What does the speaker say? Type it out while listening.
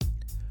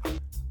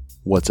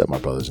What's up, my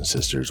brothers and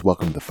sisters?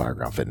 Welcome to the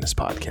Fireground Fitness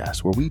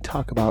Podcast, where we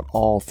talk about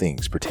all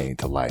things pertaining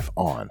to life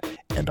on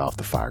and off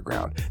the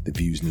fireground. The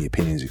views and the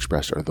opinions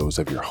expressed are those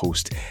of your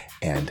host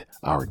and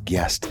our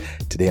guest.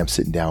 Today, I'm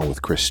sitting down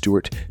with Chris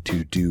Stewart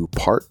to do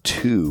part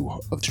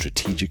 2 of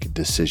strategic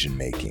decision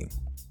making.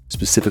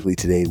 Specifically,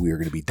 today, we are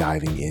going to be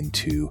diving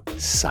into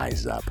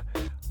Size Up.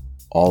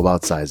 All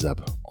about Size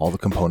Up, all the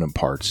component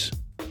parts.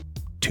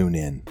 Tune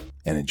in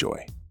and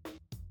enjoy.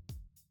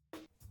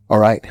 All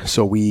right,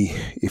 so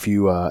if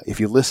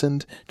you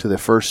listened to the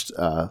first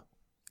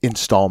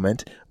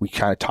installment, we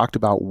kind of talked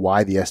about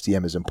why the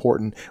SDM is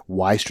important,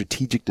 why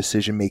strategic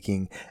decision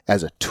making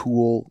as a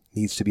tool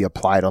needs to be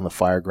applied on the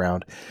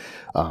fireground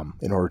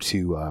in order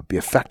to be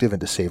effective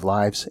and to save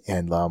lives.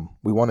 And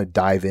we want to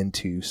dive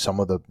into some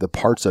of the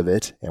parts of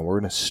it, and we're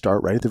going to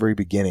start right at the very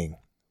beginning.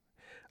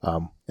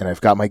 And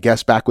I've got my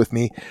guest back with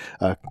me,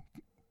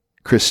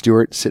 Chris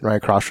Stewart, sitting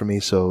right across from me.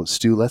 So,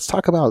 Stu, let's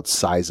talk about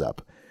Size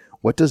Up.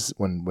 What does,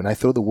 when I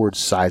throw the word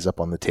size up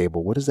on the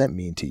table, what does that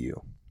mean to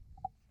you?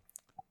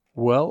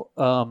 Well,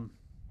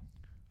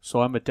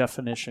 so I'm a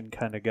definition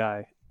kind of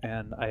guy,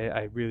 and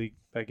I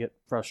get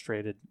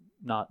frustrated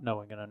not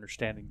knowing and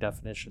understanding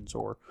definitions,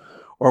 or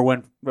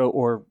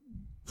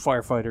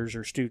firefighters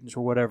or students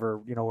or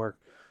whatever, are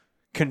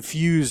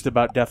confused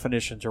about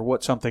definitions or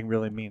what something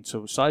really means.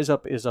 So size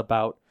up is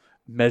about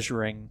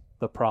measuring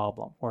the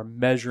problem, or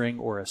measuring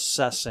or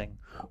assessing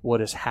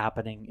what is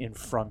happening in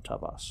front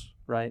of us,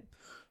 right?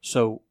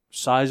 So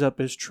size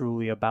up is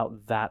truly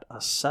about that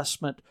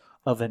assessment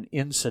of an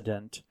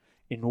incident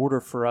in order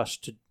for us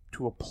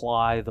to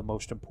apply the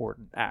most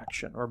important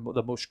action, or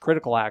the most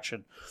critical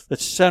action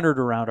that's centered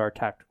around our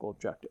tactical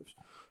objectives.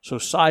 So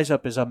size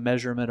up is a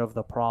measurement of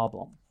the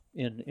problem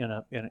in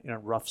a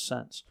rough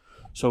sense.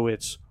 So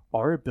it's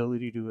our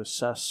ability to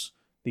assess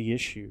the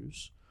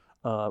issues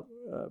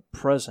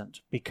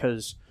present,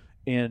 because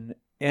in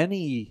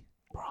any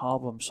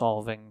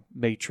problem-solving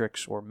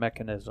matrix or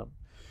mechanism,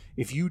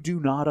 if you do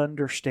not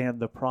understand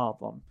the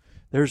problem,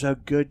 there's a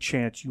good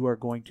chance you are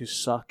going to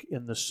suck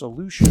in the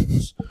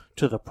solutions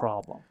to the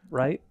problem,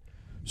 right?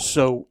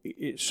 So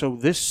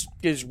this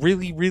is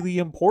really, really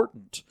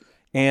important,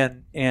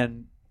 and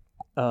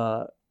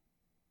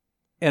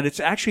it's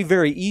actually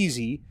very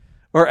easy,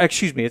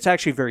 it's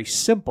actually very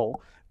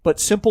simple. But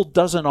simple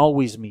doesn't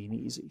always mean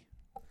easy,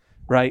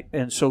 right?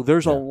 And so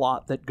there's a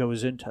lot that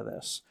goes into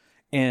this.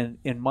 And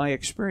in my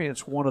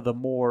experience, one of the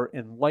more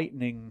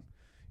enlightening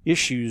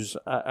issues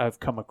I've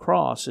come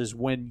across is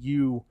when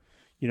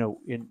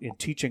in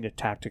teaching a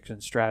tactics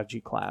and strategy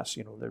class,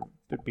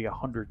 there'd be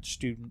 100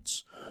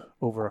 students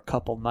over a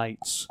couple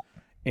nights,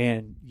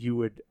 and you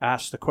would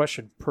ask the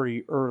question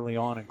pretty early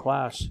on in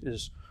class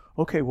is,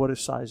 okay, what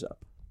is size up?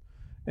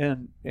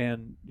 And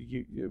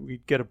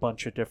we'd get a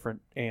bunch of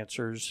different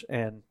answers,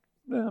 and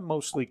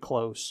mostly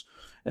close.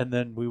 And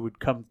then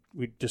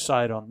we'd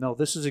decide on, no,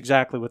 this is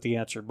exactly what the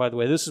answer. By the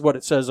way, this is what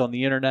it says on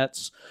the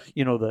internets.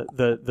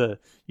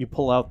 You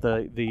pull out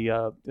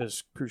the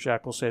as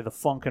Krushak will say, the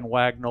Funk and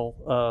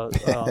Wagnall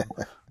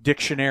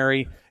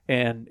dictionary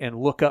and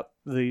look up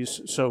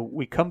these. So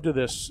we come to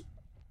this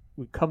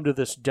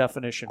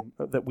definition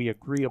that we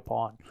agree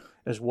upon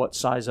as what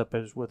size up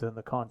is within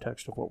the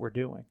context of what we're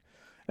doing.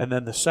 And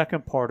then the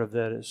second part of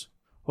that is,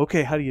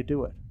 okay, how do you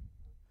do it?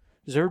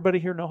 Does everybody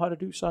here know how to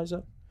do size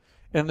up?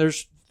 And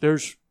there's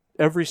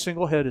every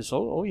single head is,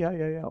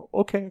 yeah.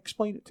 Okay,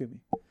 explain it to me.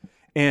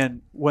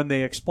 And when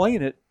they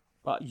explain it,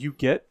 you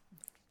get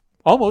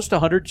almost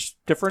 100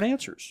 different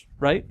answers,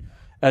 right?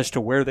 As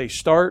to where they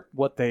start,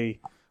 what's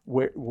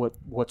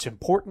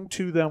important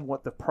to them,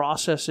 what the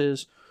process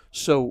is.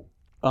 So,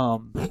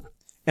 and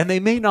they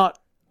may not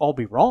all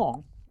be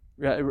wrong.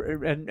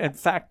 And in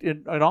fact,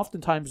 and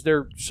oftentimes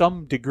there's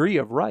some degree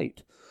of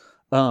right.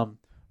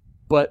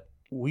 But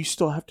we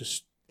still have to,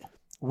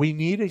 we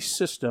need a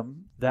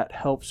system that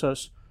helps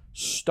us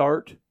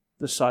start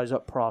the size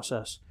up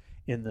process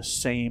in the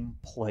same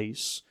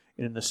place,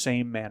 in the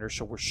same manner.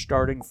 So we're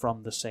starting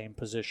from the same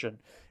position,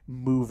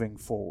 moving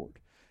forward.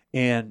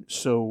 And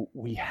so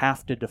we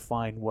have to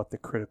define what the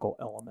critical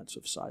elements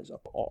of size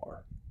up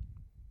are.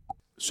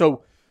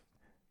 So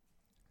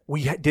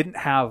we didn't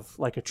have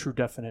like a true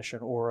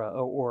definition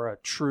or a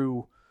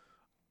true,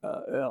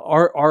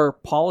 our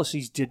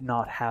policies did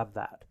not have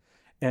that.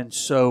 And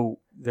so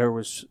there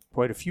was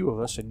quite a few of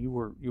us, and you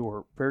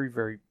were very,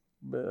 very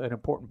an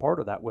important part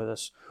of that with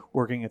us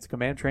working at the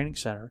Command Training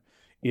Center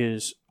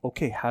is,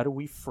 okay, how do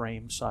we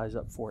frame size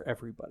up for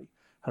everybody?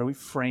 How do we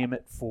frame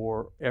it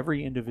for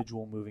every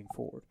individual moving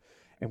forward?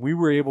 And we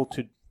were able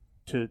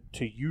to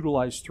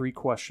utilize 3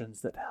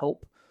 questions that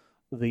help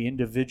the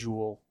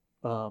individual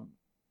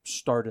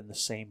start in the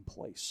same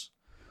place.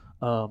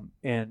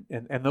 And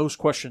those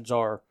questions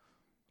are,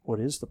 what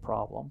is the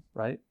problem,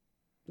 right?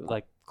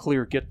 Like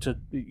clear, get to,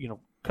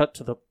 cut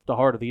to the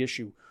heart of the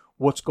issue.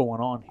 What's going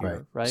on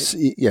here, right?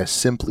 Yes,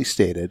 simply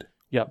stated.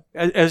 Yeah,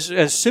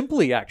 as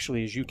simply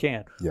actually as you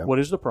can. Yeah. What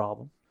is the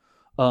problem?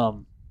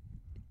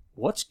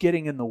 What's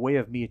getting in the way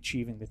of me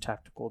achieving the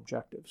tactical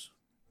objectives?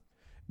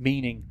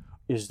 Meaning,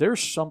 is there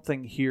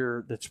something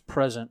here that's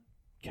present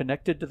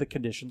connected to the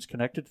conditions,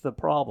 connected to the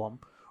problem,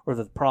 or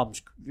the problem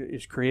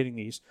is creating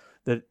these,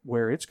 that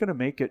where it's going to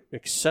make it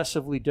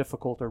excessively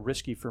difficult or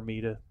risky for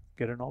me to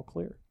get an all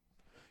clear.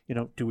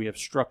 Do we have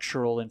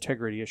structural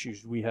integrity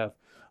issues? Do we have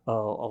a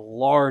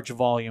large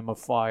volume of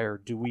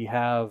fire? Do we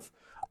have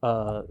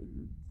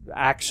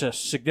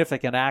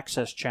significant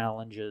access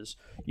challenges?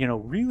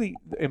 Really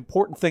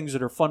important things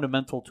that are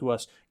fundamental to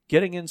us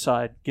getting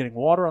inside, getting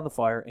water on the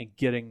fire, and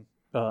getting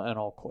an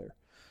all clear.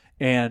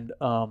 And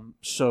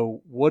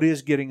so what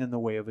is getting in the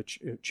way of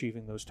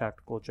achieving those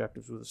tactical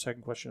objectives? Was the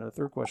second question. And the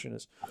third question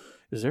is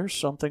there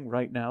something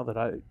right now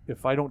that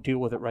if I don't deal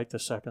with it right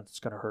this second, it's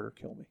going to hurt or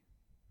kill me?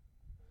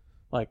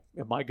 Like,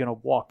 am I going to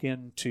walk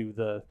into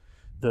the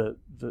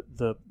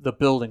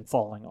building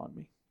falling on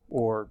me,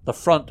 or the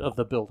front of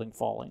the building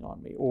falling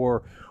on me,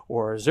 or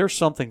is there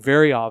something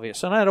very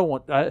obvious? And I don't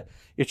want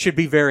it should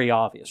be very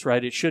obvious,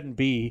 right? It shouldn't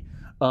be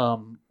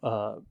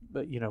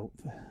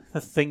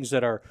things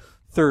that are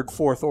third,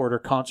 fourth order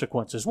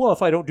consequences. Well,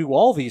 if I don't do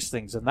all these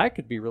things, then that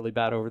could be really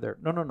bad over there.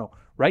 No.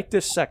 Right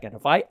this second,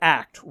 if I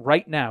act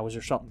right now, is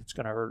there something that's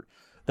going to hurt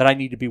that I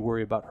need to be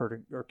worried about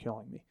hurting or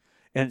killing me?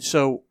 And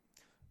so,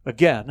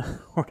 again,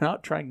 we're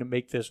not trying to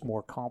make this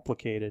more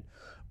complicated,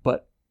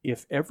 but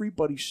if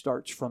everybody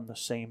starts from the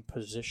same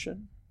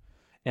position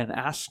and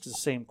asks the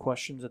same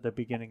questions at the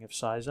beginning of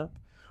Size Up,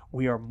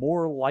 we are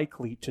more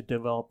likely to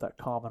develop that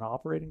common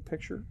operating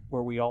picture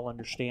where we all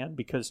understand,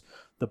 because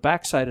the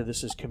backside of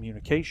this is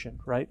communication,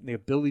 right? And the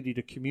ability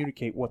to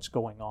communicate what's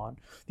going on,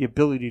 the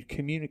ability to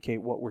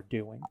communicate what we're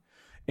doing.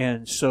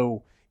 And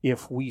so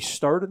if we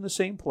start in the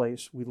same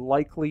place, we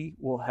likely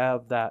will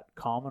have that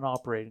common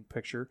operating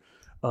picture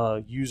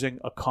using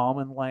a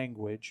common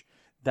language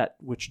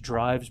which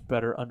drives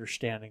better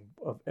understanding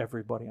of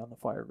everybody on the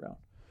fire ground.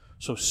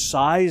 So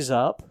Size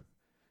Up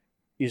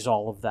is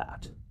all of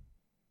that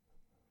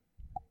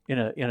in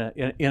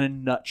a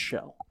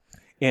nutshell.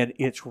 And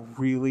it's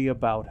really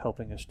about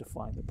helping us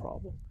define the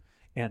problem.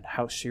 And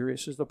how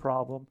serious is the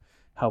problem?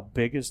 How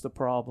big is the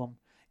problem?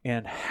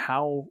 And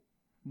how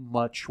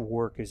much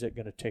work is it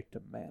going to take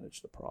to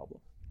manage the problem?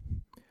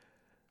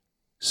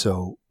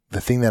 So the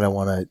thing that I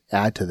want to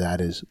add to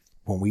that is,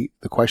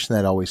 the question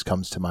that always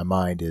comes to my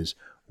mind is,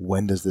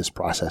 when does this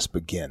process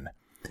begin?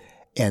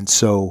 And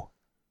so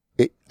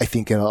I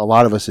think in a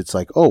lot of us, it's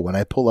like, when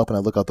I pull up and I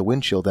look out the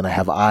windshield and I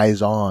have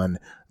eyes on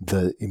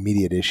the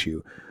immediate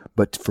issue.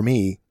 But for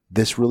me,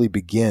 this really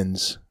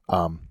begins,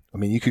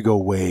 you could go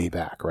way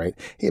back, right?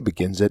 It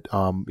begins at,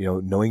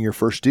 knowing your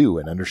first due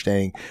and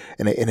understanding.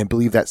 And I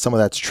believe that some of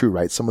that's true,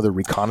 right? Some of the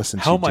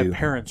reconnaissance How my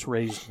parents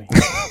raised me.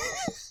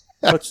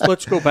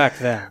 Let's go back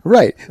then.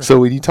 Right. So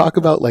when you talk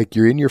about, like,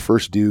 you're in your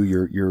first due,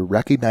 you're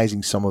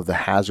recognizing some of the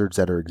hazards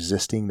that are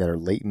existing, that are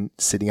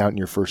latent, sitting out in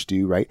your first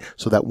due, right?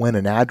 So that when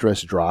an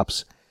address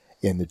drops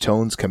and the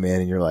tones come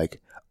in and you're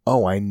like,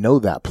 I know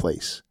that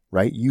place,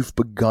 right? You've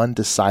begun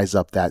to size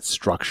up that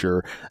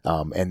structure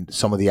and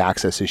some of the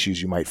access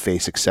issues you might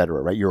face, et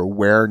cetera, right? Your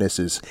awareness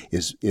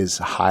is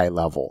high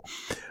level.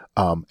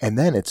 And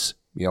then it's,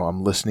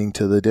 I'm listening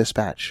to the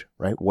dispatch,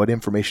 right? What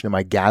information am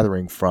I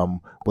gathering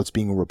from what's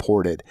being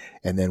reported?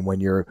 And then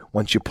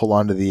once you pull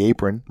onto the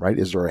apron, right?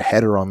 Is there a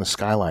header on the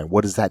skyline?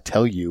 What does that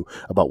tell you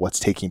about what's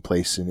taking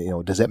place?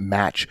 And, does it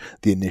match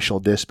the initial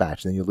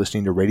dispatch? And then you're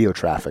listening to radio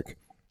traffic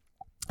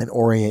and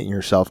orienting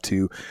yourself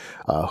to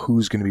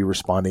who's going to be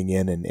responding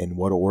in and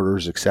what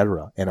orders, et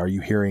cetera. And are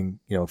you hearing,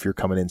 if you're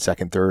coming in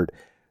second, third,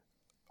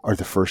 are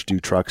the first due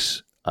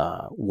trucks,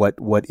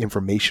 what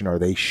information are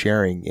they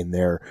sharing in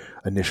their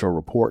initial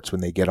reports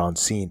when they get on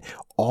scene?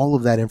 All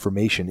of that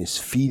information is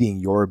feeding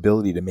your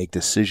ability to make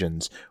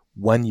decisions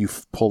when you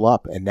pull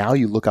up, and now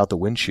you look out the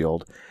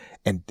windshield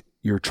and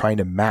you're trying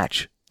to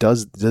match.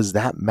 Does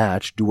that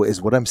match?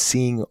 Is what I'm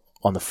seeing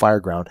on the fire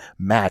ground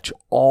match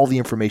all the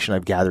information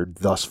I've gathered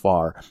thus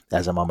far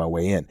as I'm on my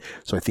way in?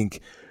 So I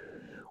think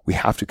we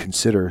have to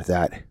consider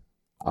that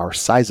our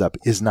Size Up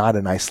is not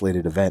an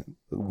isolated event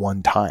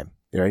one time.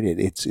 Right?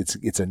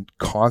 It's a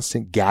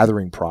constant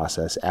gathering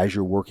process as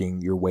you're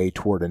working your way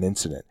toward an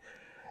incident.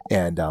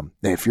 And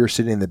if you're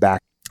sitting in the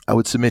back, I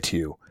would submit to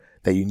you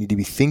that you need to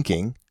be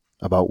thinking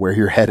about where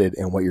you're headed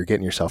and what you're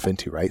getting yourself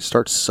into, right?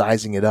 Start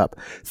sizing it up,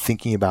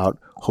 thinking about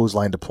hose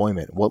line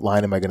deployment. What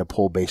line am I going to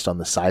pull based on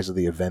the size of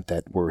the event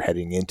that we're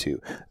heading into?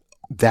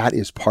 That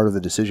is part of the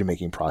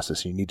decision-making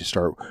process. You need to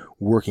start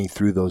working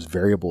through those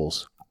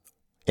variables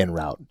en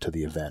route to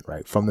the event,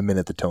 right? From the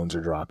minute the tones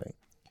are dropping.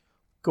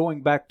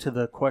 Going back to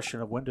the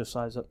question of when does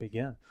Size Up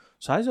begin?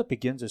 Size Up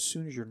begins as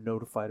soon as you're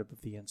notified of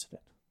the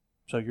incident.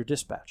 So you're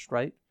dispatched,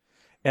 right?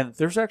 And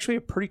there's actually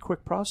a pretty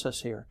quick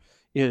process here.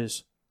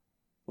 Is,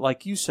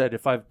 like you said,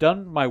 if I've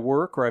done my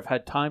work or I've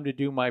had time to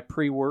do my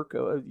pre-work,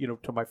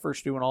 to my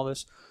first due and all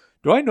this,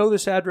 do I know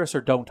this address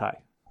or don't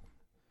I?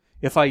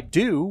 If I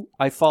do,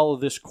 I follow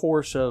this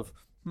course of,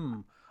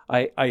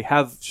 I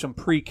have some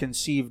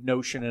preconceived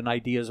notion and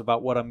ideas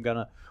about what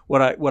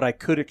I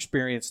could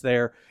experience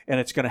there, and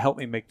it's going to help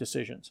me make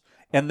decisions.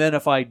 And then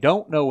if I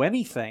don't know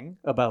anything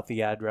about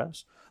the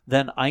address,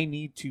 then I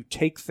need to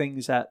take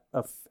things at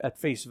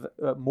face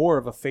more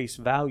of a face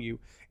value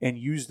and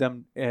use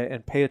them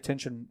and pay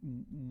attention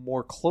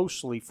more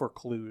closely for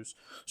clues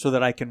so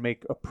that I can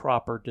make a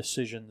proper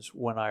decisions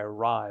when I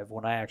arrive,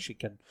 when I actually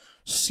can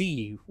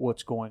see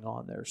what's going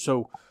on there.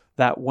 So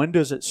that when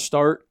does it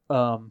start?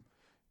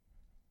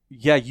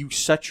 You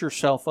set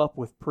yourself up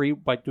with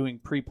by doing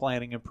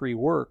pre-planning and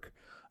pre-work,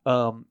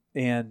 but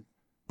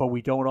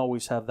we don't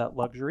always have that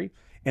luxury.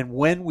 And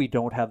when we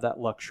don't have that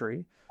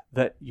luxury,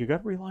 that you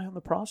got to rely on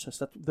the process.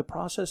 That the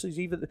process is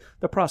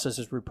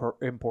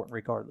important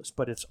regardless,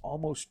 but it's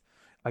almost,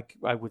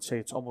 I would say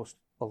it's almost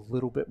a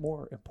little bit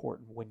more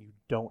important when you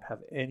don't have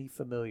any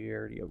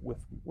familiarity with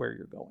where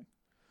you're going.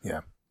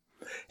 Yeah.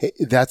 Hey,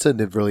 that's a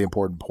really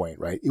important point,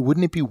 right?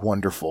 Wouldn't it be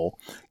wonderful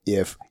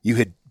if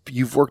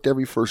you've worked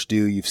every first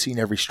due, you've seen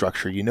every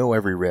structure, you know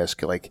every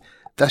risk. Like,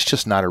 that's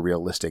just not a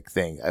realistic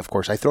thing. Of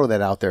course, I throw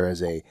that out there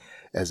as a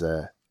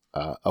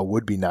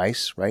would be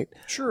nice, right?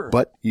 Sure.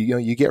 But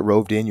you get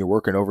roved in, you're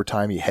working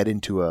overtime, you head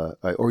into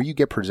or you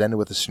get presented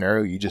with a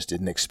scenario you just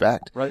didn't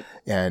expect, right?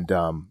 And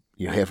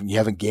you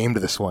haven't gamed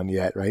this one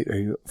yet, right?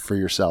 For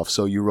yourself,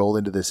 so you roll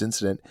into this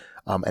incident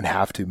and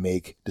have to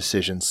make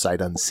decisions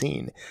sight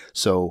unseen.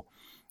 So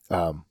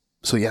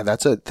yeah,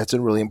 that's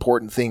a really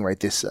important thing,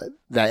 right?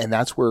 And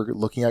that's where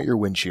looking out your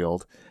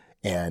windshield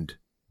and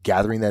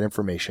gathering that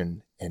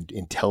information and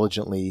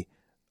intelligently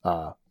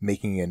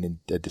making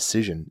a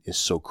decision is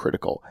so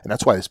critical, and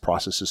that's why this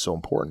process is so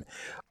important.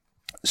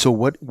 So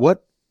what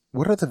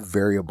are the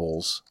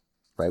variables,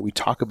 right? We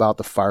talk about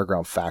the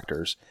fireground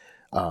factors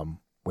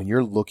when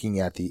you're looking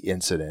at the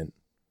incident.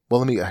 Well,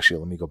 let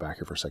me go back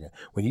here for a second.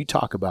 When you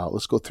talk about,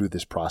 let's go through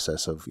this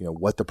process of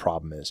what the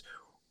problem is.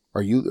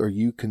 Are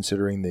you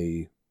considering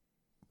the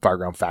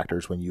fireground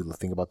factors when you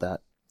think about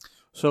that?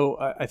 So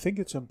I think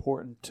it's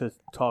important to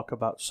talk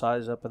about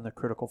size up and the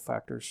critical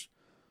factors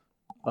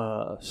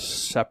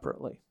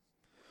separately,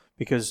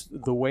 because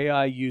the way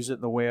I use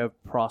it, the way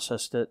I've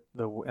processed it,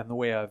 and the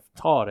way I've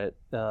taught it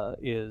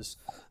is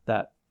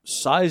that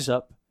size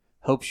up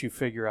helps you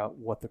figure out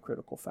what the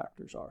critical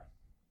factors are,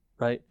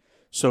 right?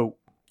 So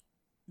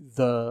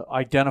the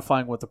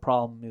identifying what the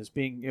problem is,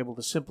 being able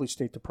to simply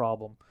state the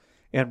problem,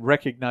 and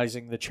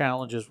recognizing the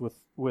challenges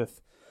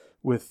with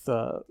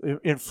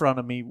in front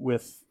of me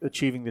with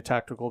achieving the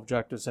tactical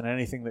objectives and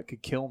anything that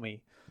could kill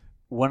me.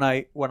 When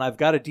I've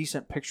got a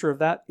decent picture of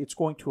that, it's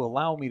going to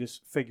allow me to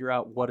figure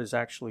out what is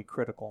actually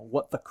critical,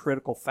 what the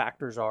critical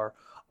factors are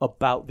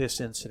about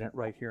this incident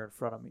right here in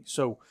front of me.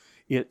 So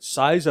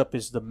size up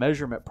is the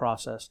measurement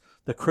process.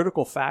 The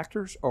critical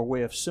factors are a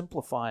way of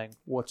simplifying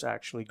what's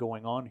actually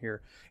going on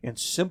here and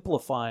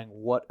simplifying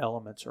what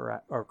elements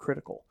are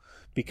critical,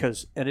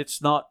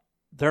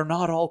 they're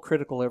not all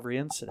critical every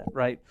incident,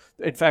 right?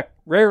 In fact,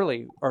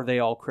 rarely are they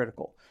all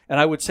critical. And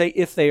I would say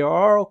if they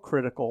are all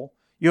critical,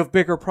 you have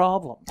bigger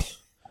problems,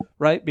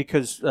 right?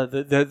 Because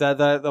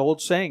the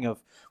old saying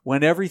of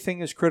when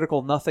everything is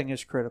critical, nothing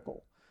is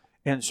critical.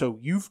 And so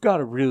you've got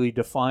to really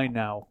define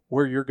now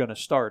where you're going to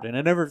start. And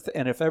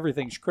if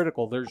everything's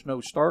critical, there's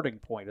no starting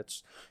point.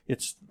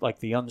 It's like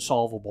the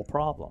unsolvable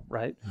problem,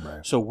 right?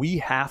 So we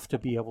have to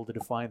be able to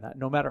define that.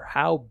 No matter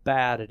how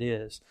bad it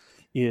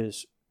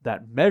is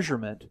that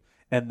measurement.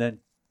 And then,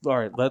 all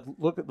right,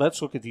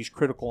 let's look at these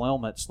critical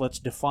elements. Let's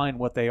define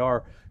what they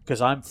are, because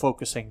I'm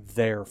focusing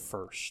there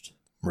first.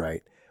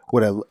 Right.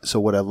 What I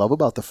love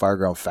about the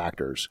fireground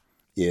factors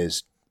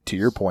is, to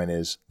your point,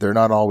 is they're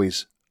not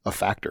always a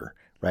factor,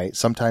 right?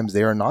 Sometimes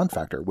they are a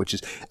non-factor, which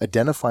is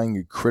identifying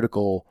your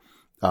critical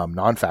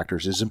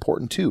non-factors is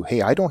important too.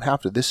 Hey, I don't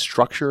have to, this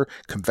structure,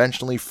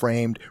 conventionally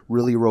framed,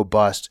 really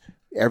robust,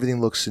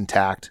 everything looks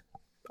intact.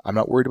 I'm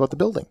not worried about the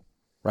building,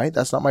 right?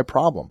 That's not my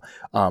problem.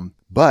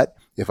 But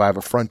if I have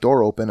a front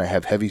door open, I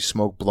have heavy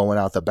smoke blowing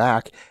out the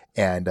back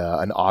and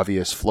an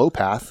obvious flow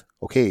path,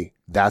 okay,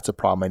 that's a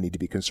problem I need to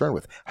be concerned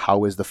with.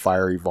 How is the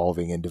fire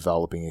evolving and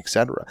developing,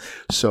 etc.?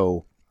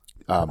 So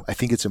I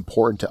think it's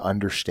important to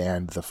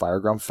understand the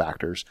fireground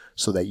factors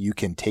so that you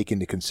can take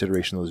into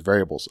consideration those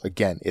variables.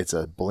 Again, it's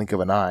a blink of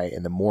an eye,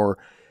 and the more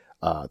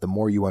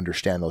you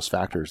understand those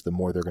factors, the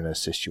more they're going to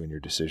assist you in your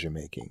decision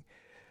making.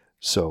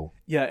 So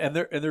yeah, and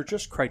they're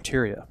just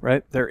criteria,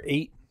 right? They're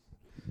eight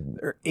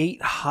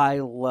high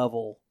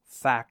level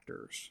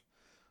factors,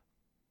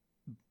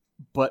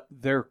 but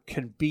there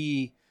can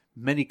be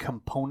many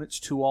components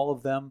to all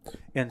of them,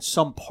 and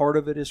some part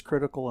of it is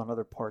critical and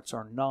other parts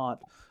are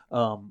not.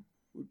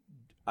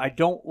 I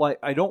don't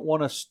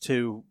want us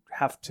to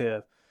have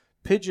to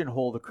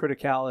pigeonhole the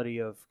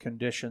criticality of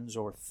conditions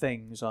or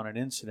things on an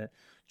incident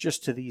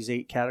just to these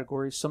 8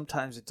 categories.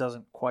 Sometimes it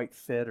doesn't quite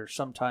fit, or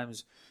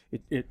sometimes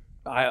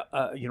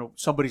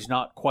somebody's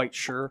not quite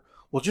sure.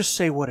 Well, just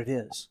say what it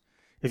is.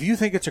 If you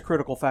think it's a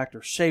critical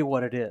factor, say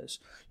what it is.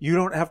 You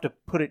don't have to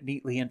put it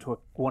neatly into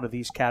one of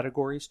these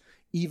categories,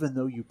 even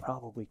though you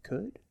probably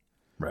could,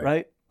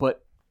 right?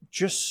 But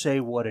just say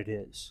what it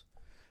is.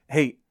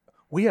 Hey,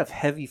 we have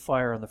heavy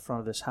fire on the front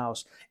of this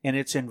house, and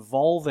it's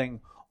involving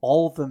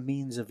all the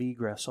means of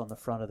egress on the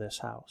front of this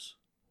house.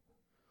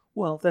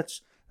 Well,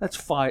 that's That's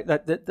fire.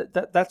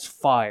 That's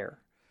fire.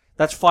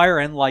 That's fire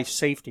and life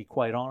safety,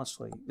 quite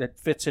honestly. That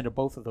fits into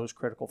both of those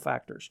critical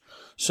factors.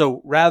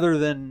 So rather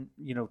than,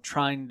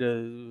 trying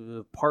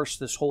to parse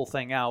this whole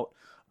thing out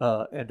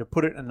and to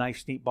put it in a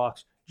nice, neat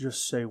box,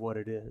 just say what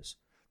it is.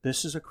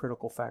 This is a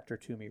critical factor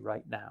to me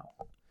right now.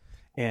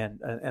 And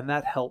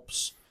that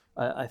helps.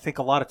 I think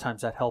a lot of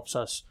times that helps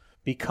us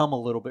become a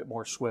little bit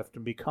more swift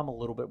and become a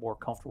little bit more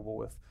comfortable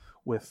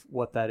with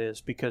what that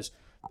is. Because,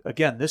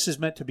 again, this is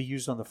meant to be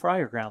used on the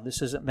fire ground.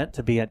 This isn't meant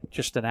to be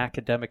just an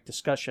academic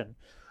discussion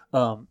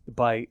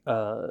by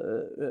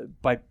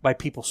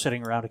people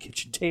sitting around a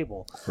kitchen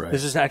table. Right.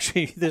 This is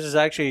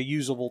actually a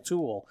usable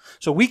tool.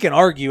 So we can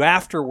argue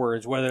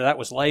afterwards whether that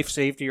was life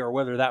safety or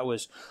whether that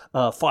was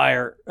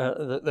fire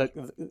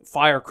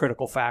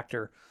critical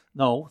factor.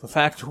 No, the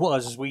fact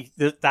was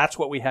that's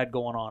what we had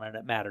going on, and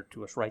it mattered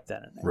to us right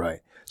then and there. Right.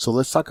 So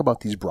let's talk about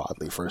these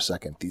broadly for a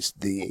second.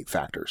 The 8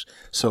 factors.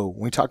 So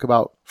when we talk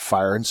about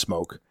fire and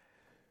smoke,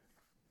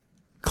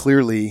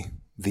 clearly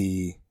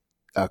the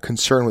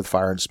concern with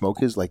fire and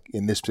smoke is, like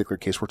in this particular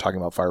case, we're talking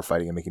about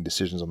firefighting and making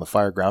decisions on the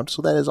fire ground.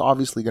 So that is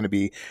obviously going to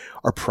be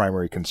our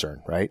primary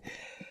concern, right?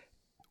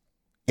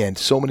 And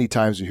so many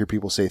times we hear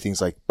people say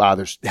things like,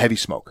 there's heavy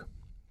smoke.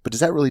 But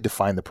does that really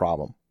define the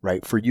problem,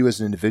 right? For you as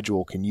an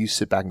individual, can you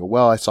sit back and go,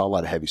 well, I saw a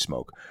lot of heavy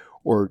smoke?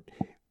 Or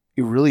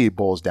it really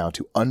boils down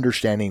to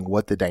understanding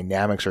what the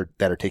dynamics are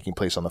that are taking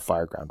place on the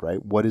fire ground,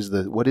 right? What does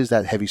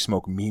that heavy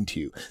smoke mean to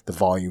you? The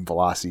volume,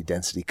 velocity,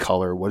 density,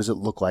 color. What does it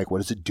look like? What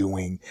is it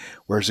doing?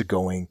 Where is it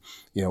going?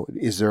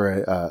 Is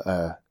there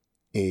a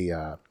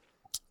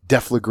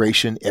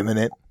deflagration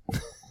imminent?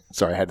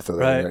 Sorry, I had to throw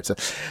that in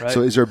there.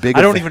 So is there a big...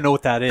 I don't even know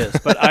what that is,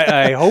 but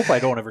I hope I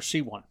don't ever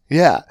see one.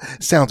 Yeah,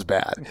 sounds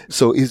bad.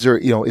 So is there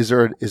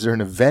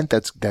an event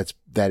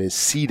that is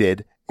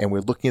seeded, and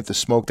we're looking at the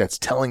smoke that's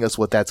telling us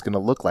what that's going to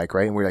look like,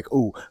 right? And we're like,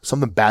 oh,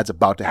 something bad's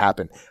about to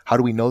happen. How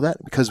do we know that?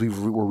 Because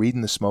we're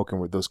reading the smoke,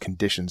 and those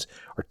conditions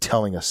are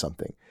telling us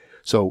something.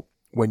 So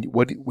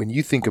when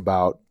you think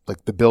about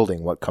like the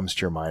building, what comes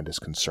to your mind as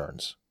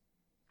concerns?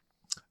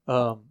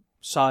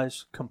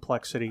 Size,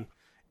 complexity,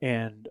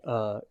 and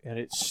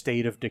its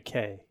state of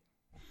decay,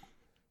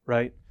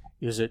 right?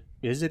 Is it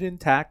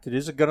intact?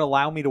 Is it going to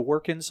allow me to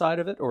work inside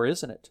of it, or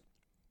isn't it,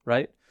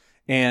 right?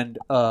 And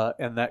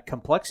that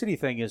complexity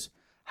thing is,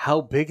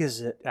 how big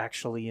is it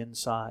actually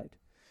inside?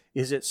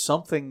 Is it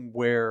something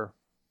where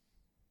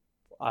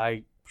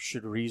I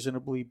should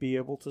reasonably be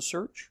able to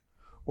search,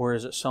 or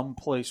is it some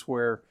place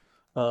where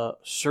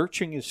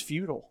searching is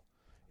futile?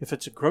 If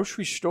it's a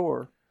grocery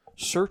store,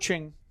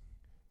 searching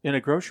in a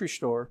grocery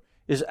store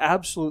is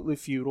absolutely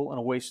futile and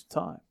a waste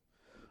of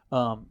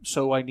time.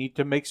 So I need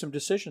to make some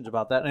decisions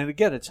about that. And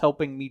again, it's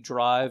helping me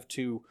drive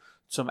to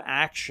some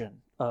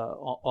action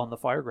on the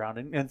fire ground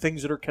and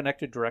things that are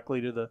connected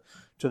directly to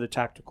the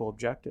tactical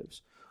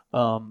objectives.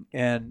 And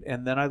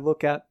then I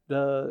look at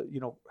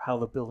how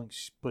the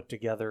building's put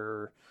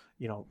together,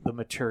 the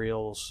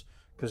materials.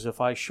 Because if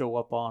I show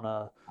up on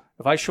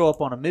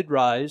a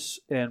mid-rise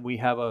and we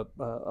have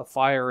a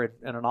fire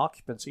and an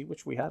occupancy,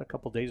 which we had a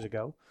couple days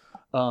ago,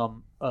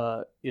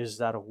 is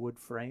that a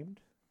wood-framed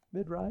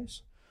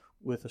mid-rise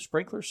with a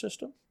sprinkler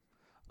system?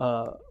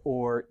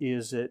 Or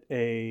is it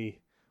a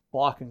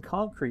block and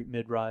concrete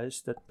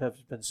mid-rise that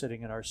has been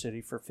sitting in our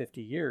city for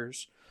 50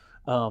 years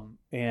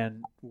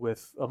and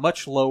with a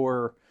much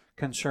lower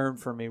concern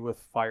for me with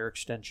fire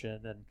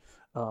extension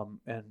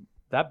and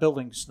that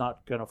building's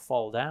not going to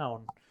fall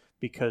down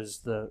because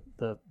the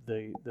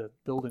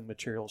building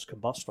material is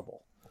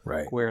combustible.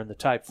 Right. Where in the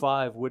Type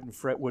 5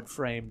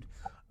 wood-framed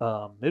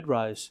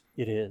mid-rise,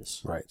 it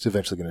is. Right. It's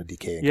eventually going to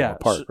decay and come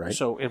apart, right?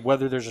 So and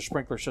whether there's a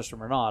sprinkler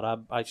system or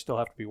not, I still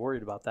have to be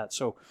worried about that.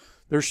 So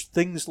there's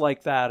things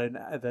like that and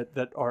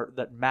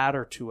that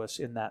matter to us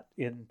in that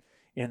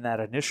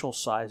initial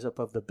size up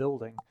of the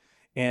building,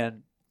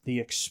 and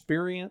the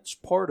experience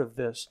part of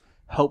this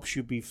helps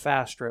you be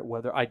faster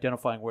at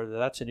identifying whether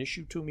that's an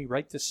issue to me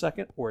right this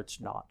second or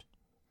it's not.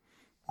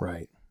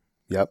 Right.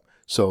 Yep.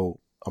 So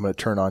I'm going to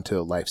turn on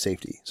to life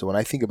safety. So when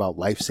I think about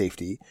life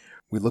safety,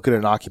 we look at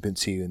an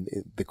occupancy, and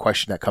the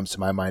question that comes to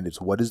my mind is,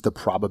 what is the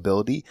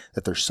probability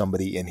that there's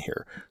somebody in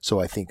here? So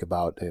I think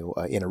about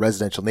in a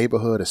residential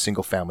neighborhood, a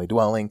single family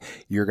dwelling,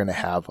 you're going to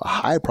have a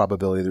high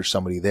probability there's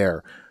somebody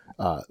there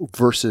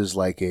versus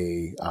like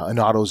an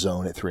auto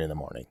zone at 3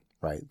 a.m,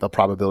 right? The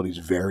probability is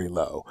very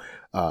low.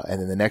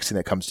 And then the next thing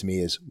that comes to me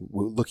is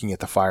looking at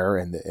the fire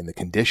and the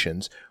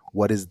conditions.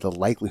 What is the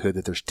likelihood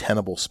that there's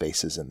tenable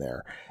spaces in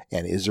there?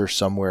 And is there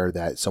somewhere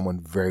that someone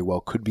very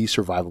well could be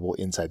survivable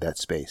inside that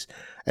space?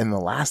 And the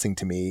last thing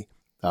to me,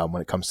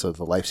 when it comes to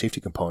the life safety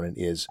component,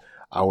 is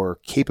our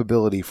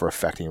capability for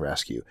effecting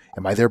rescue.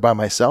 Am I there by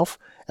myself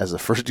as the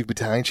 1st Duke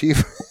Battalion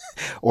Chief?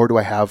 Or do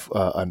I have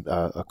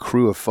a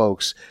crew of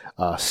folks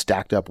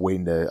stacked up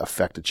waiting to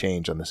effect a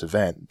change on this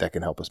event that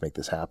can help us make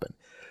this happen?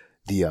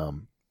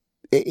 And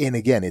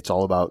again, it's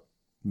all about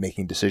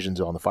making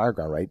decisions on the fire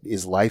ground, right?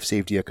 Is life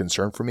safety a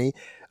concern for me?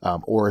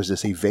 Or is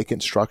this a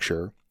vacant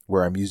structure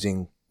where I'm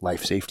using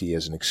life safety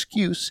as an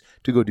excuse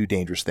to go do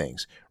dangerous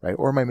things, right?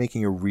 Or am I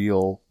making a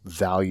real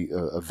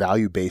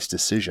value-based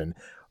decision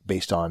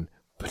based on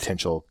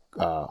potential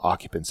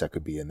occupants that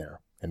could be in there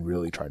and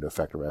really trying to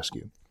effect a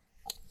rescue?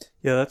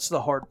 Yeah, that's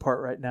the hard part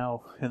right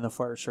now in the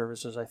fire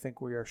services. I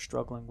think we are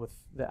struggling with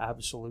the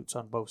absolutes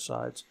on both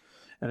sides.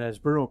 And as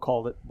Bruno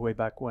called it way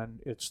back when,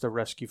 it's the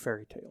rescue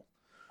fairy tale,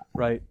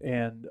 right?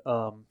 And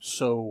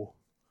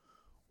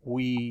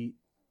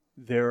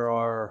there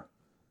are,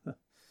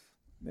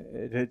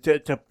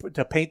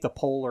 to paint the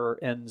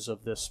polar ends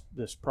of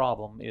this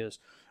problem is,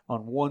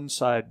 on one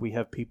side we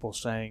have people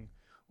saying,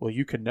 well,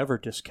 you can never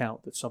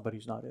discount that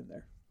somebody's not in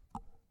there.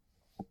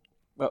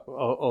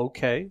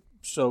 Okay,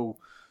 so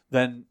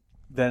then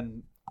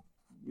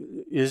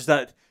is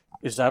that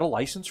a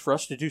license for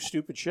us to do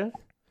stupid shit?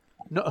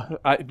 No,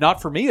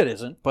 not for me it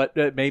isn't, but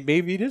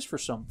maybe it is for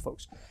some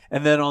folks.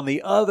 And then on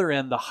the other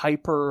end, the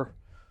hyper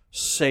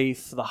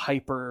safe, the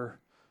hyper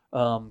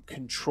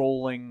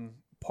controlling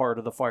part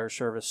of the fire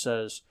service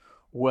says,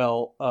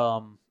 well,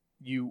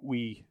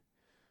 we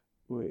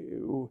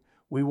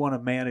want to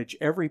manage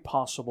every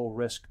possible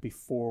risk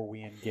before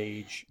we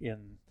engage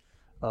in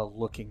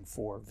looking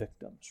for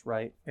victims,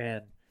 right?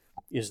 And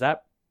is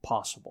that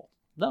possible?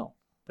 No,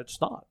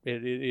 it's not.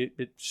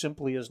 It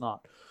simply is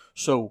not.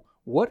 So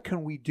what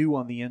can we do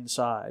on the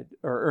inside,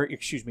 or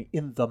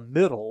in the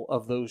middle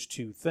of those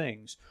two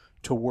things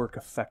to work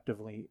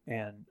effectively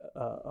and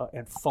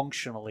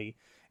functionally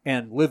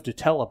and live to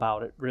tell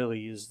about it?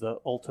 Really is the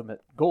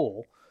ultimate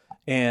goal,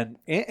 and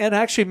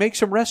actually make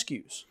some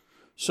rescues.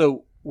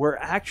 So we're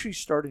actually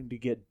starting to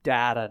get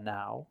data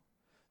now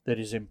that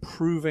is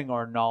improving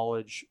our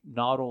knowledge,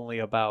 not only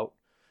about,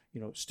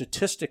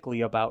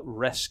 statistically about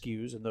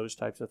rescues and those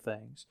types of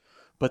things,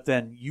 but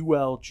then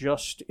UL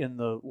just in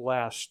the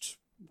last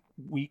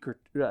week, or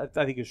I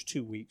think it was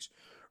 2 weeks,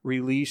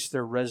 released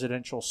their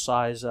residential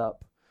size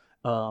up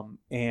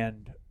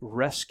and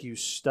rescue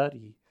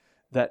study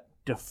that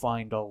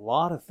defined a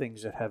lot of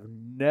things that have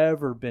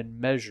never been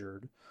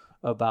measured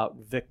about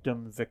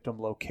victim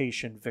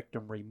location,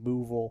 victim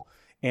removal,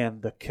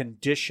 and the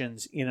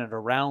conditions in and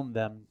around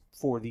them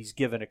for these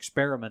given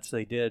experiments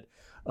they did.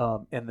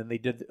 And then they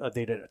did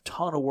a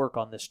ton of work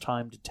on this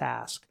time to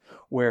task,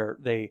 where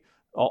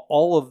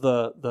all of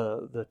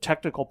the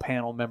technical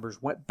panel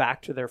members went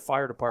back to their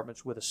fire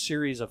departments with a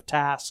series of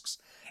tasks,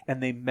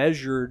 and they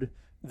measured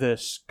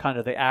this kind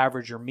of the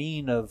average or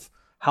mean of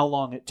how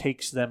long it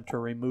takes them to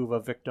remove a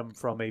victim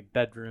from a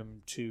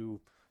bedroom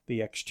to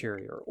the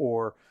exterior.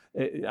 Or,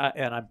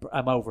 and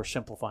I'm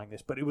oversimplifying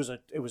this, but it was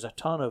a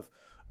ton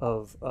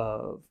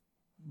of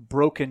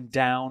broken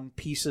down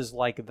pieces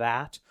like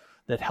that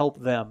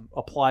help them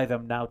apply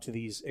them now to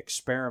these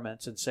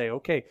experiments and say,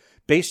 okay,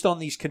 based on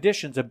these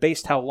conditions and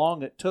based how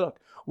long it took,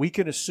 we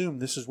can assume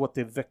this is what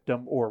the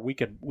victim, or we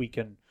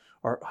can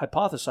or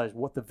hypothesize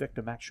what the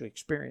victim actually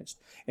experienced.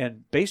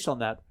 And based on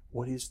that,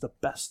 what is the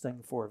best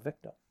thing for a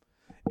victim?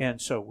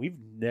 And so we've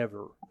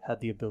never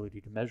had the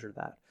ability to measure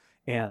that.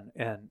 And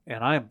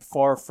I am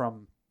far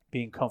from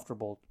being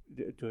comfortable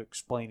to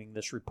explaining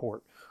this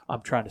report.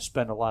 I'm trying to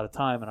spend a lot of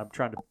time, and I'm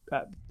trying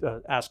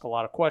to ask a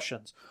lot of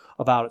questions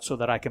about it so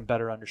that I can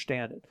better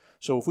understand it.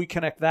 So if we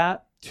connect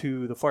that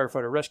to the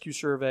Firefighter Rescue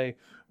Survey,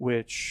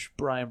 which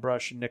Brian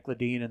Brush and Nick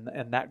Ledeen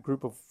and that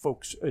group of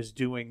folks is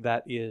doing,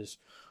 that is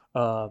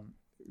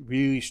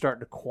really starting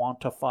to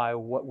quantify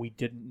what we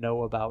didn't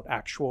know about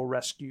actual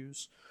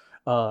rescues.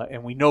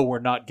 And we know we're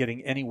not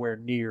getting anywhere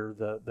near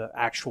the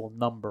actual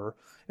number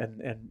and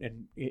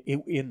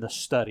in the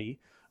study.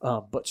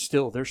 But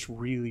still, there's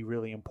really,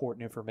 really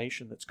important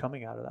information that's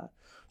coming out of that.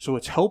 So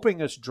it's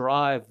helping us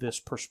drive this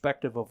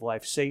perspective of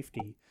life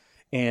safety.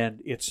 And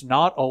it's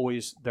not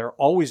always, they're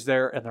always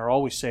there and they're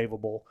always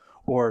savable,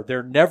 or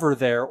they're never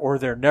there or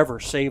they're never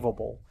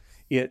savable.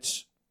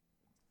 It's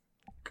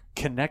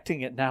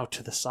connecting it now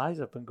to the size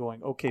up and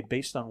going, okay,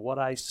 based on what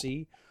I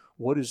see,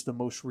 what is the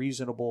most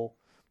reasonable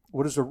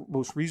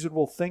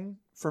thing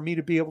for me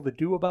to be able to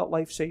do about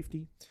life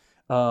safety?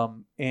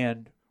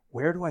 And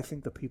where do I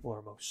think the people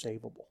are most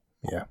savable?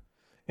 Yeah.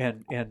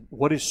 And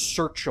what is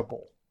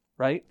searchable,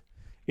 right?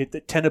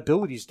 The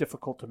tenability is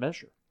difficult to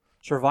measure.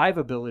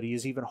 Survivability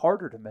is even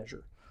harder to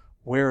measure.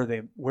 Where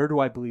do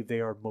I believe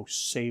they are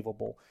most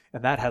savable?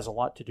 And that has a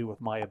lot to do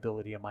with my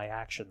ability and my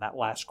action. That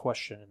last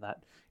question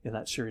in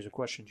that series of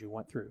questions you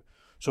went through.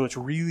 So it's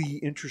really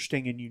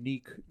interesting and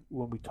unique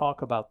when we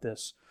talk about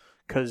this,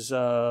 because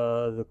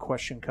the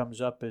question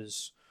comes up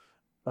is,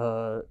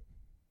 the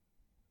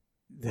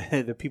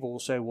people will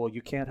say, well,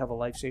 you can't have a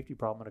life safety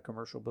problem in a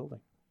commercial building.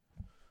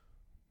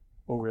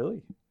 Oh,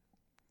 really?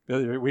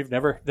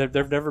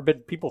 There've never been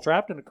people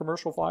trapped in a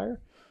commercial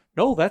fire?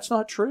 No, that's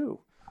not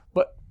true.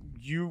 But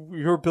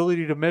your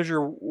ability to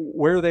measure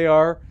where they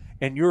are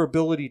and your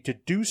ability to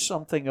do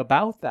something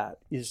about that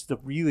is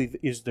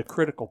the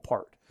critical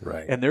part.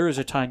 Right. And there is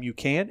a time you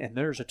can, and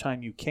there's a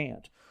time you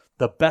can't.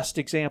 The best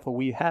example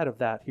we had of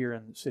that here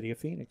in the city of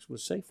Phoenix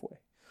was Safeway.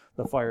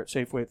 The fire at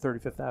Safeway at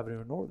 35th Avenue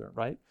and Northern,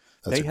 right?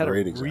 They had a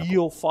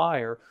real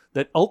fire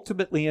that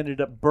ultimately ended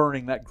up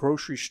burning that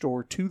grocery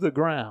store to the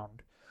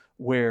ground.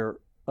 where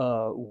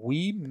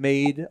we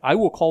made, I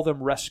will call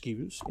them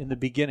rescues in the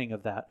beginning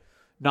of that,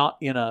 not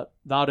in a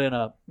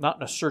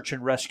search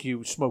and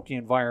rescue smoky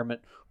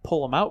environment,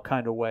 pull them out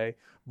kind of way,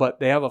 but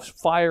they have a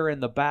fire in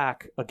the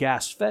back, a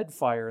gas-fed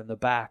fire in the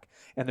back,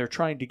 and they're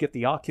trying to get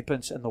the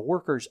occupants and the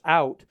workers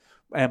out.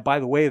 And by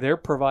the way, they're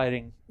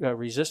providing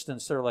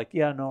resistance. They're like,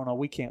 yeah, no,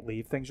 we can't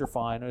leave. Things are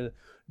fine. Or,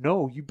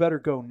 no, you better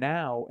go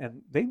now.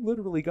 And they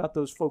literally got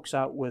those folks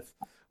out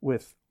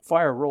with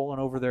fire rolling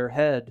over their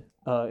head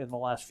in the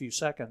last few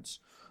seconds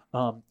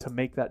to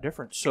make that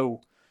difference.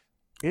 So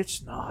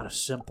it's not a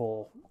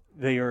simple.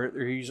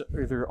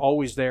 They're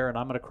always there, and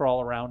I'm going to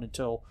crawl around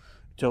until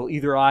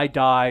either I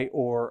die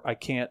or I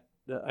can't.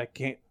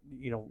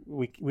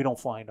 We don't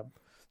find them.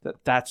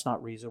 That's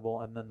not reasonable.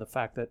 And then the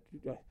fact that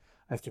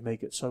I have to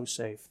make it so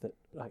safe that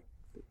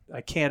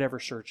I can't ever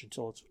search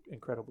until it's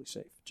incredibly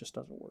safe. It just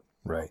doesn't work.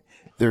 Right.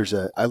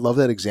 I love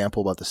that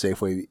example about the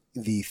Safeway.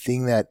 The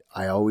thing that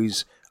I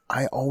always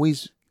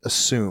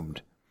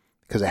assumed,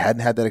 because I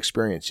hadn't had that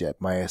experience yet,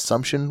 my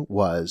assumption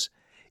was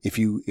if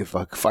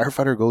a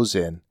firefighter goes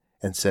in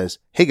and says,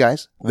 hey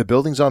guys, the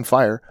building's on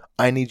fire,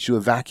 I need you to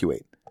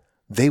evacuate,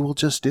 they will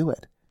just do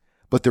it.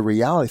 But the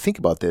reality, think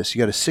about this, you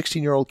got a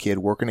 16-year-old kid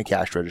working a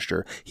cash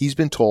register. He's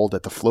been told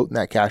that the float in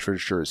that cash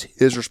register is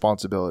his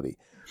responsibility.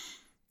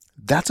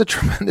 That's a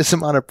tremendous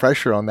amount of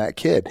pressure on that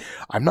kid.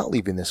 I'm not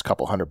leaving this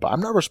couple $100, but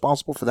I'm not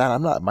responsible for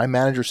that. My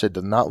manager said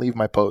to not leave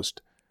my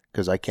post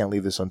because I can't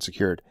leave this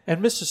unsecured.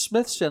 And Mrs.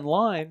 Smith's in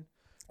line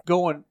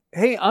going,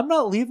 hey, I'm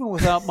not leaving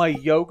without my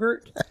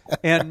yogurt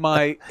and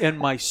my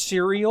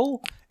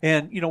cereal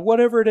and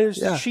whatever it is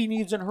that she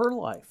needs in her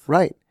life.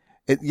 Right.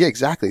 Yeah,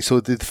 exactly. So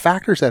the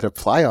factors that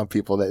apply on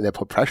people that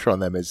put pressure on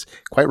them is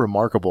quite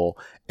remarkable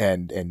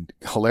and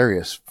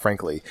hilarious,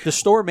 frankly. The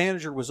store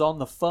manager was on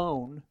the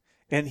phone,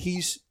 and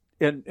he's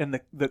and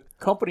the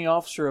company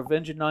officer of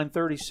Engine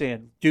 930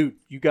 saying, dude,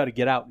 you got to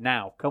get out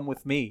now. Come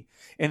with me.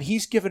 And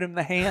he's giving him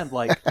the hand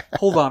like,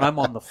 hold on, I'm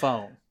on the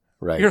phone.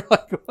 Right. You're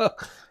like,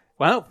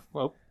 well,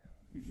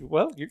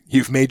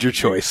 you've made your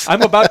choice.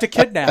 I'm about to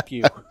kidnap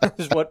you.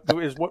 is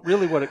what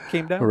really what it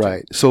came down to.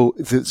 Right. So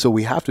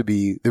we have to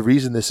be. The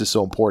reason this is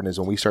so important is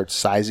when we start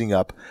sizing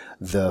up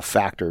the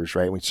factors.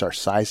 Right. When we start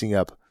sizing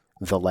up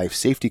the life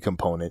safety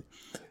component.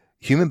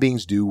 Human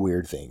beings do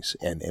weird things,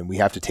 and we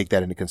have to take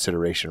that into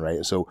consideration.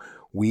 Right. So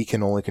we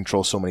can only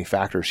control so many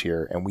factors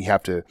here, and we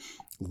have to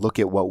look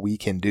at what we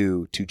can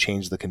do to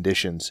change the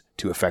conditions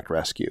to effect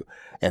rescue.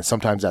 And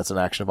sometimes that's an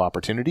action of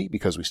opportunity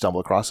because we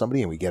stumble across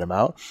somebody and we get them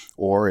out,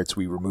 or it's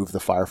we remove the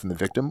fire from the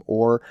victim,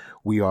 or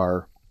we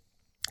are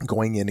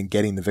going in and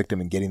getting the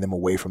victim and getting them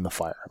away from the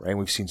fire, right? And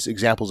we've seen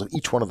examples of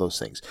each one of those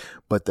things.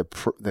 But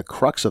the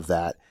crux of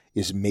that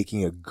is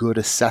making a good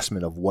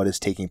assessment of what is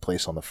taking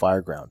place on the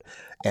fire ground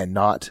and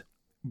not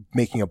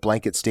making a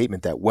blanket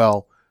statement that,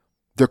 well,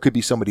 there could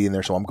be somebody in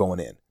there, so I'm going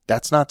in.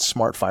 That's not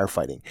smart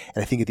firefighting.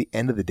 And I think at the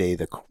end of the day,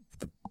 the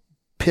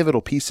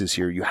pivotal pieces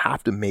here, you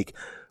have to make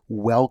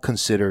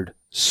well-considered,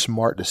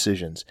 smart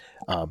decisions.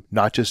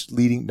 Not just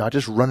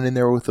running in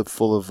there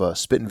full of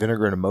spit and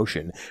vinegar and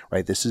emotion,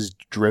 right? This is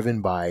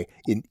driven by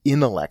an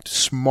intellect,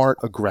 smart,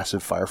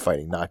 aggressive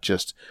firefighting, not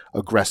just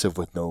aggressive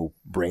with no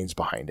brains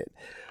behind it.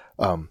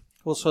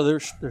 Well, so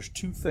there's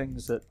two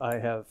things that I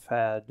have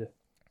had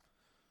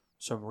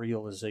some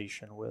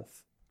realization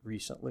with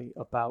recently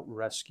about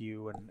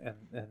rescue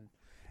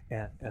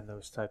and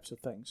those types of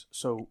things.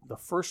 So the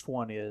first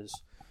one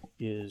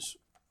is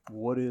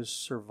what is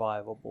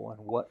survivable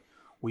and what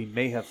we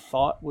may have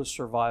thought was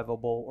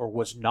survivable or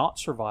was not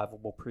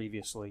survivable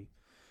previously,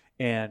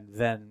 and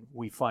then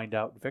we find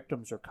out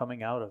victims are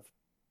coming out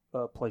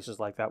of places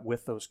like that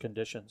with those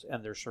conditions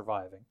and they're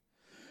surviving.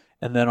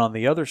 And then on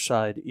the other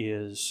side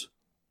is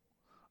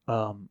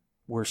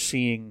we're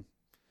seeing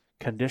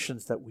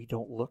conditions that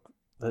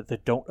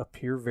that don't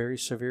appear very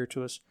severe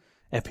to us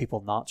and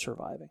people not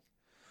surviving.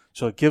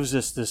 So it gives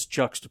us this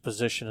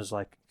juxtaposition as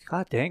like,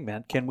 God dang,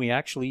 man, can we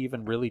actually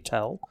even really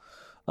tell?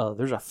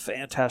 There's a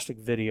fantastic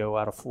video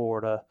out of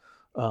Florida.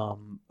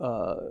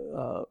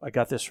 I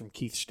got this from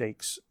Keith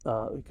Stakes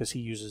because he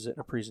uses it in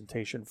a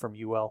presentation from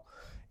UL,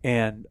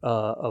 and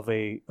of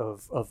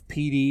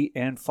PD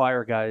and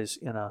fire guys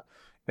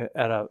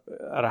at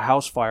a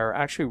house fire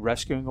actually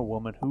rescuing a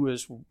woman who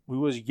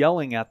was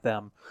yelling at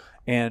them,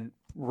 and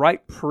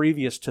right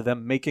previous to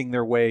them making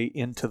their way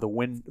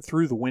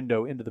through the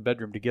window into the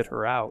bedroom to get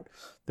her out,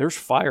 there's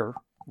fire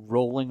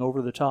rolling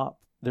over the top.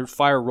 There's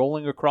fire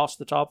rolling across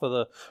the top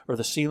of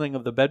the ceiling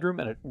of the bedroom,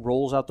 and it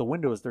rolls out the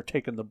window as they're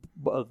taking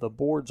the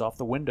boards off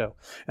the window.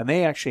 And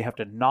they actually have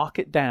to knock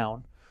it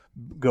down,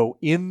 go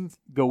in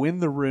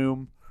the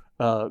room,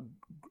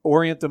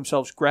 orient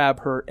themselves,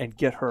 grab her, and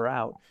get her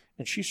out.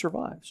 And she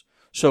survives.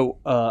 So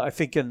I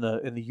think in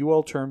the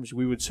UL terms,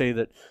 we would say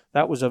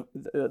that was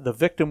the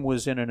victim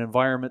was in an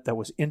environment that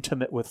was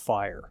intimate with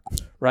fire,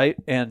 right?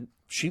 And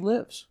she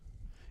lives.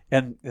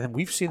 And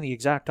we've seen the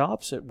exact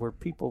opposite where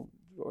people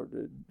are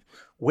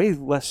way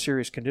less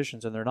serious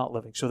conditions and they're not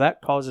living. So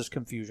that causes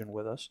confusion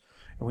with us,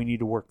 and we need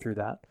to work through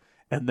that.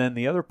 And then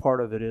the other part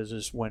of it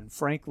is when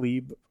Frank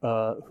Lieb,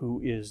 who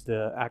is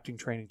the acting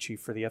training chief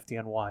for the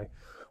FDNY,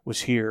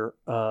 was here,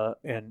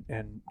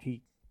 and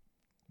he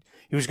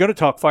was going to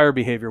talk fire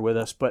behavior with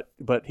us, but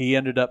he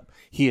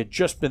had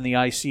just been the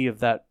IC of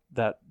that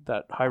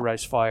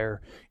high-rise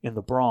fire in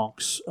the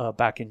Bronx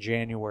back in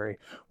January,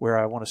 where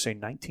I want to say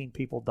 19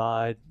 people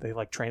died. They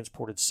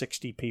transported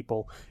 60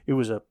 people. It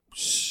was a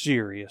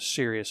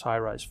serious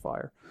high-rise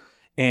fire,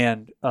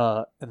 and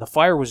the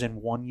fire was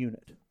in one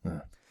unit.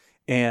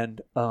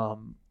 And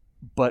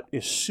but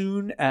as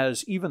soon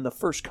as even the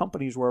first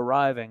companies were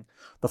arriving,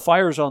 the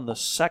fire's on the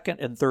second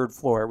and third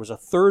floor. It was a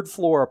third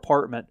floor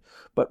apartment,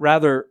 but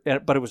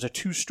it was a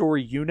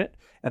 2-story unit,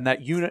 and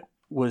that unit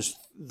was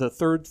the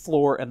third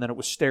floor, and then it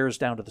was stairs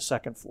down to the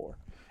second floor.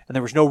 And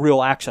there was no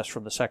real access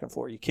from the second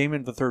floor. You came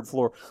into the third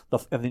floor,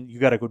 and then you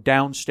got to go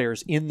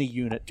downstairs in the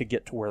unit to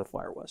get to where the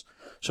fire was.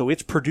 So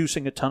it's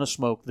producing a ton of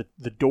smoke.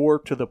 The door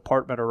to the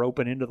apartment are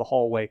open into the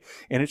hallway,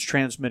 and it's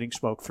transmitting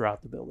smoke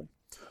throughout the building.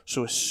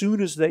 So as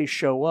soon as they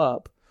show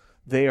up,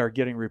 they are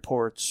getting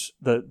reports.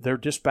 Their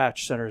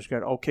dispatch center is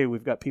going, okay,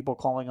 we've got people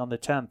calling on the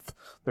 10th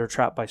that are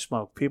trapped by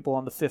smoke, people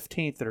on the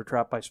 15th that are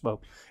trapped by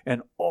smoke,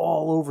 and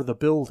all over the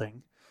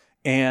building.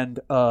 And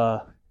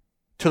to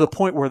the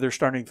point where they're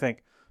starting to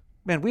think,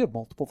 man, we have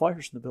multiple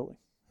fires in the building.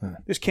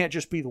 This can't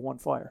just be the one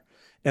fire.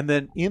 And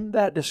then in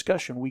that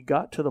discussion, we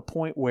got to the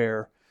point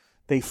where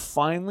they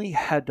finally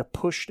had to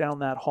push down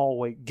that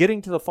hallway.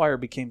 Getting to the fire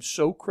became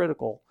so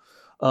critical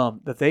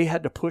that they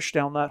had to push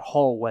down that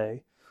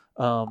hallway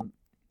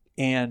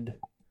and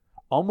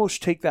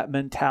almost take that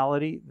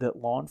mentality that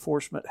law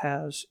enforcement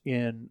has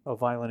in a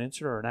violent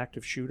incident or an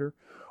active shooter,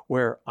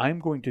 where I'm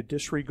going to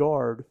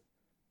disregard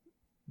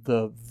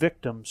the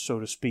victim, so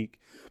to speak,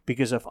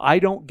 because if I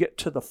don't get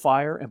to the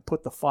fire and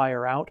put the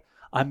fire out,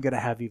 I'm going to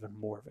have even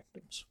more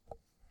victims.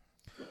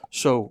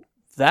 So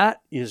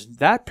that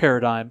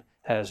paradigm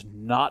has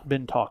not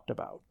been talked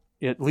about,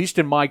 at least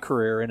in my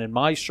career and in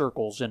my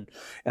circles. And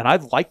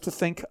I'd like to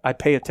think I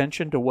pay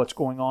attention to what's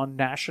going on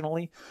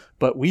nationally,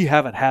 but we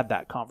haven't had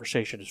that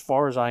conversation as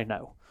far as I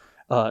know.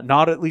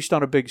 Not at least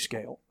on a big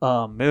scale.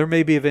 There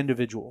may be of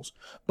individuals.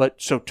 But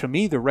so to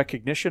me, the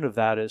recognition of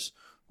that is,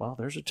 well,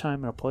 there's a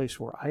time and a place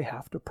where I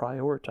have to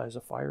prioritize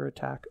a fire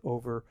attack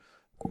over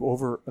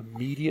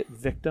immediate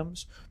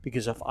victims,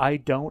 because if I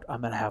don't, I'm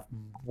going to have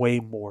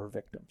way more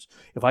victims.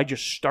 If I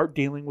just start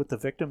dealing with the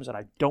victims and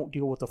I don't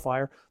deal with the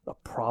fire, the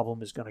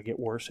problem is going to get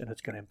worse and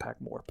it's going to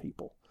impact more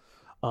people.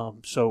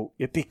 So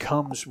it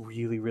becomes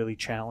really, really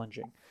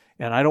challenging.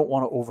 And I don't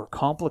want to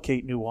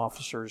overcomplicate new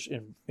officers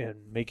in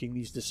making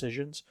these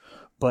decisions,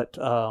 but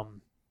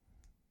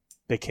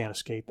they can't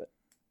escape it.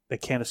 They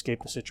can't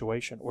escape the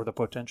situation or the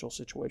potential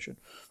situation.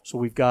 So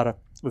we've got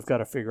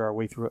to figure our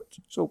way through it.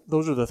 So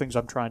those are the things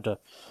I'm trying to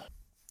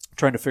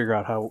figure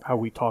out how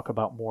we talk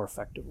about more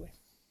effectively.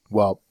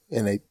 Well,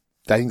 and I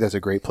think that's a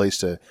great place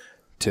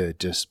to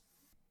just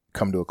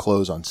come to a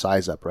close on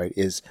Size Up, right?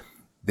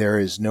 There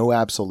is no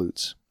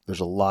absolutes. There's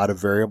a lot of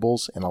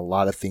variables and a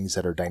lot of things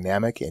that are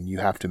dynamic, and you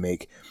have to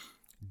make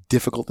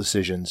difficult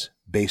decisions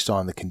based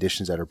on the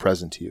conditions that are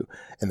present to you.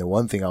 And the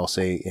one thing I'll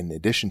say in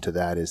addition to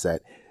that is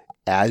that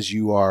as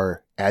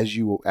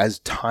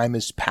time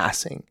is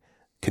passing,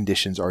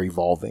 conditions are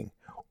evolving,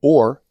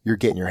 or you're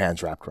getting your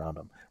hands wrapped around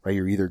them, right?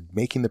 You're either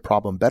making the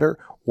problem better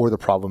or the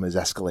problem is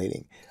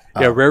escalating.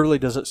 Rarely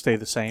does it stay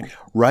the same.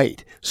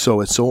 Right.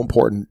 So it's so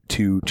important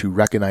to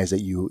recognize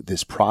that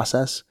this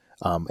process,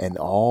 and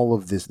all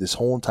of this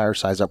whole entire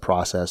Size Up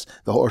process,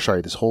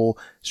 this whole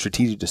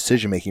strategic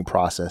decision-making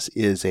process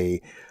is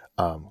a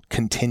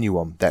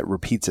continuum that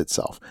repeats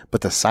itself. But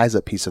the Size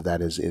Up piece of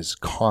that is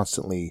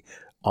constantly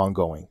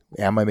ongoing.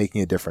 Am I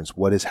making a difference?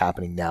 What is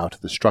happening now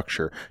to the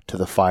structure, to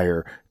the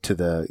fire, to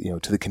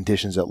the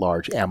conditions at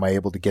large? Am I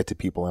able to get to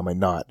people? Am I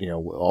not?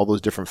 All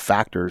those different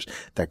factors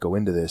that go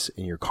into this,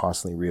 and you're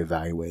constantly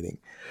reevaluating.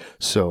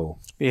 So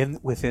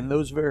within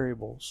those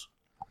variables,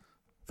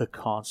 the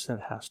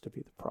constant has to be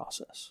the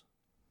process.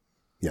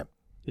 Yep.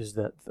 Is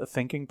that the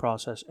thinking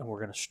process, and we're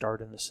going to start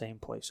in the same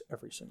place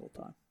every single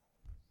time.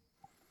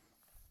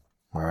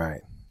 All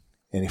right.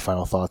 Any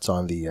final thoughts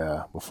on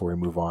before we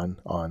move on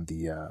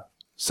the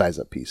Size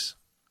Up piece?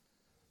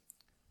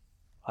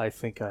 I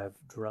think I've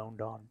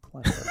droned on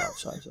plenty about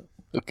Size Up.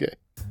 Okay.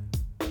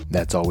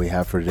 That's all we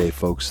have for today,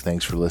 folks.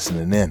 Thanks for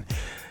listening in.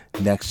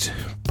 Next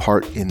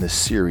part in the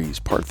series,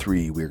 part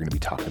 3, we're going to be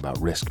talking about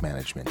risk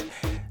management.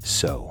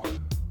 So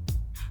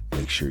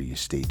make sure you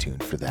stay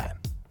tuned for that.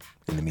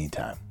 In the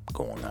meantime,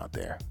 go on out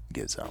there,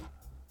 get some.